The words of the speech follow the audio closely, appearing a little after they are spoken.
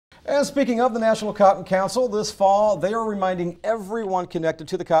And speaking of the National Cotton Council, this fall they are reminding everyone connected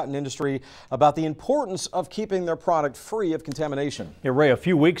to the cotton industry about the importance of keeping their product free of contamination. Yeah, Ray, a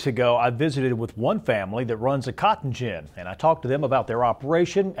few weeks ago I visited with one family that runs a cotton gin, and I talked to them about their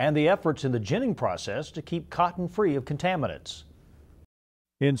operation and the efforts in the ginning process to keep cotton free of contaminants.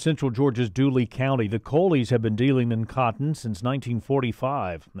 In central Georgia's Dooley County, the Coleys have been dealing in cotton since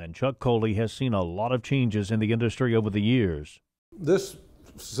 1945, and Chuck Coley has seen a lot of changes in the industry over the years. This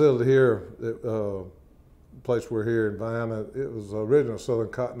facility here, place we're here in Vienna, it was original Southern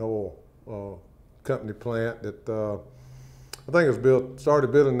Cotton Oil company plant that I think it was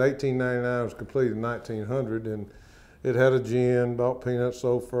started building in 1899, was completed in 1900, and it had a gin, bought peanuts,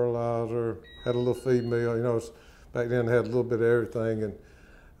 sold fertilizer, had a little feed mill. You know, back then they had a little bit of everything.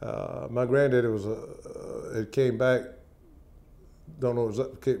 And my granddaddy it came back,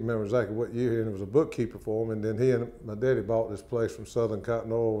 can't remember exactly what year, and it was a bookkeeper for him. And then he and my daddy bought this place from Southern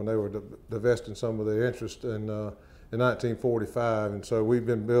Cotton Oil when they were divesting some of their interest in 1945, and so we've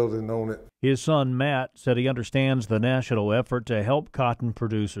been building on it. His son Matt said he understands the national effort to help cotton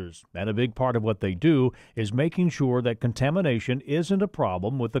producers, and a big part of what they do is making sure that contamination isn't a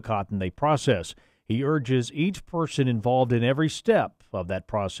problem with the cotton they process. He urges each person involved in every step of that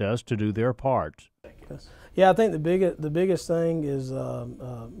process to do their part. Yeah, I think the biggest thing is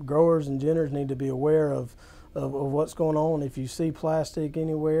growers and ginners need to be aware of what's going on. If you see plastic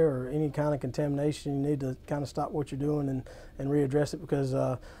anywhere or any kind of contamination, you need to kind of stop what you're doing and readdress it, because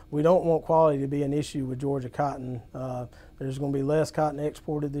we don't want quality to be an issue with Georgia cotton. There's going to be less cotton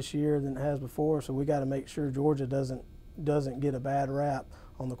exported this year than it has before, so we got to make sure Georgia doesn't get a bad rap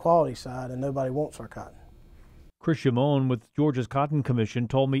on the quality side, and nobody wants our cotton. Chris Shimon with Georgia's Cotton Commission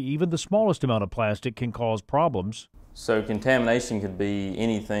told me even the smallest amount of plastic can cause problems. So contamination could be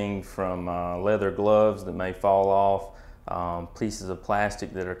anything from leather gloves that may fall off, pieces of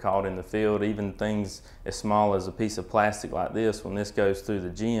plastic that are caught in the field, even things as small as a piece of plastic like this. When this goes through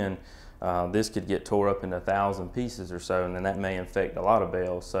the gin, this could get tore up into 1,000 pieces or so, and then that may infect a lot of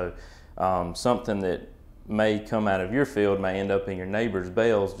bales. So something that may come out of your field may end up in your neighbor's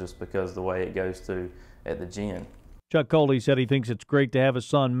bales just because of the way it goes through at the gin. Chuck Coley said he thinks it's great to have his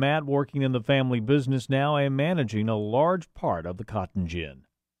son Matt working in the family business now and managing a large part of the cotton gin.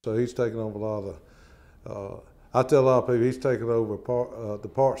 So he's taken over a lot of I tell a lot of people he's taken over the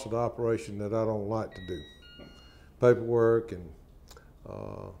parts of the operation that I don't like to do. Paperwork and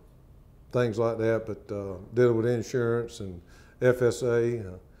things like that, but dealing with insurance and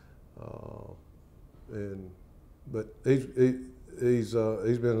FSA. But he's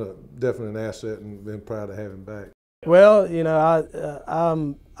been definitely an asset, and been proud to have him back. Well, you know,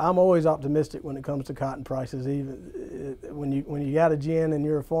 I'm always optimistic when it comes to cotton prices. Even when you got a gin and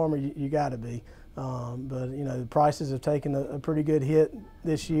you're a farmer, you got to be. But you know, the prices have taken a pretty good hit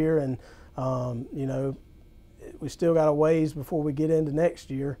this year, and you know, we still got a ways before we get into next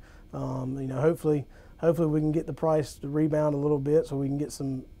year. You know, hopefully we can get the price to rebound a little bit, so we can get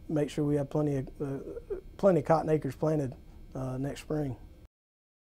make sure we have plenty of cotton acres planted next spring.